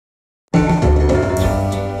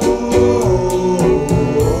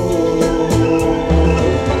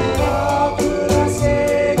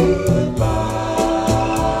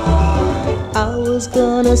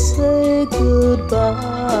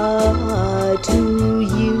to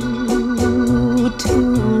you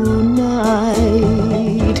tonight.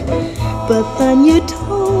 But then you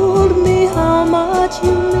told me how much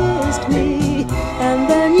you missed me, and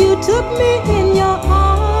then you took me in your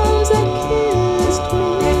arms and kissed me.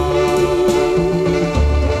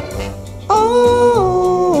 Oh,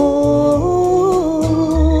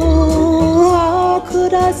 how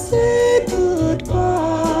could I say goodbye?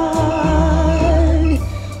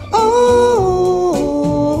 Oh,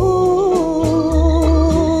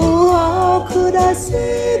 how could I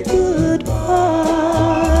say goodbye?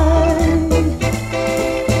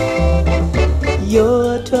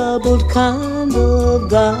 You're a troubled kind of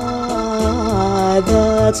guy,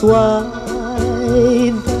 that's why.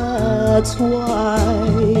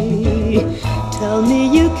 Tell me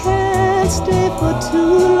you can't stay for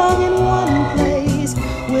too long in one place.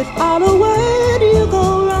 Without a word you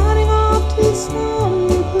go running off to some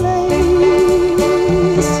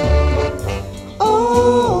place.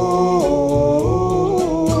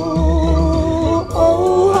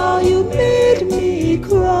 Oh, how you made me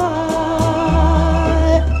cry.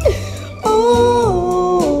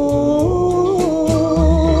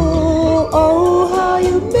 Oh, how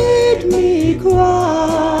you made me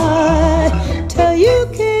cry. Till you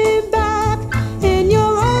came back in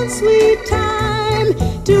your own sweet time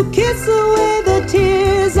to kiss away the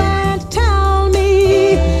tears and tell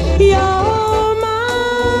me you're mine,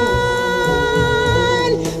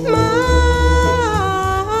 mine.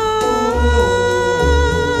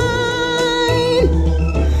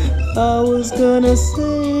 I was gonna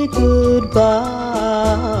say goodbye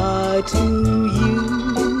to you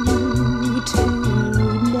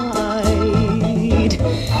tonight.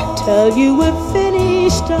 Tell you we're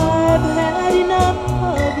finished, I've had enough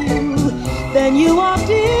of you. Then you walked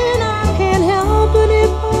in